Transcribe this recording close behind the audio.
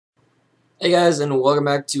Hey guys, and welcome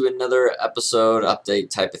back to another episode update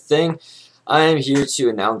type of thing. I am here to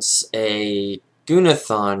announce a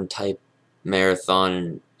Goonathon type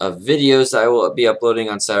marathon of videos that I will be uploading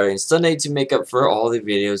on Saturday and Sunday to make up for all the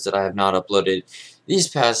videos that I have not uploaded these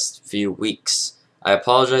past few weeks. I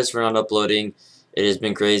apologize for not uploading. It has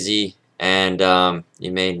been crazy, and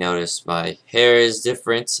you may notice my hair is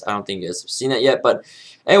different. I don't think you guys have seen that yet, but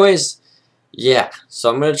anyways, yeah. So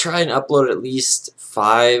I'm going to try and upload at least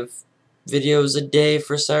 5 videos a day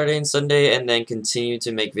for Saturday and Sunday, and then continue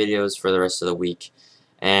to make videos for the rest of the week.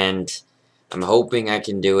 And I'm hoping I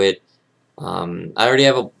can do it. I already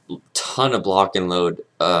have a ton of block and load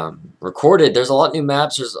recorded. There's a lot of new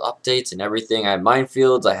maps, there's updates and everything. I have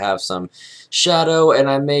minefields, I have some shadow, and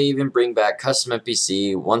I may even bring back custom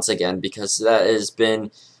NPC once again, because that has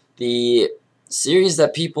been the series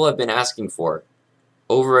that people have been asking for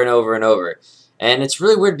over and over and over. And it's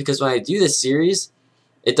really weird because when I do this series,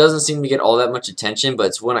 it doesn't seem to get all that much attention, but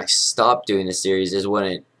it's when I stop doing the series is when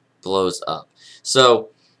it blows up. So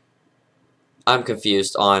I'm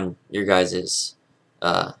confused on your guys'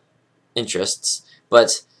 interests,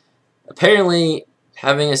 but apparently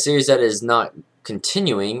having a series that is not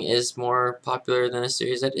continuing is more popular than a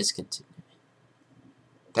series that is continuing.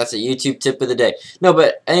 That's a YouTube tip of the day. No,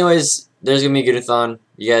 but anyways, there's gonna be a Goonathon.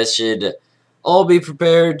 You guys should all be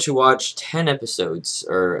prepared to watch 10 episodes,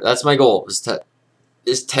 or that's my goal, is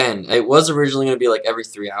 10. It was originally going to be like every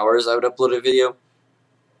 3 hours I would upload a video,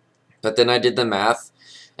 but then I did the math,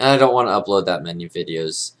 and I don't want to upload that many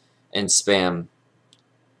videos and spam,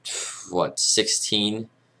 what, 16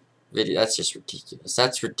 videos? That's just ridiculous.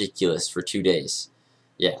 That's ridiculous for 2 days.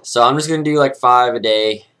 Yeah, so I'm just going to do like 5 a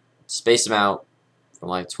day, space them out from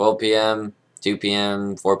like 12 p.m., 2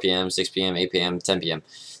 p.m., 4 p.m., 6 p.m., 8 p.m., 10 p.m.,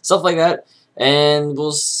 stuff like that, and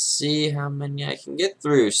we'll see how many I can get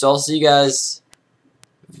through. So I'll see you guys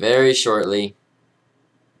very shortly,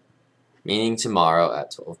 meaning tomorrow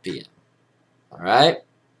at 12 p.m. Alright?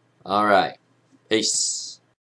 Alright. Peace.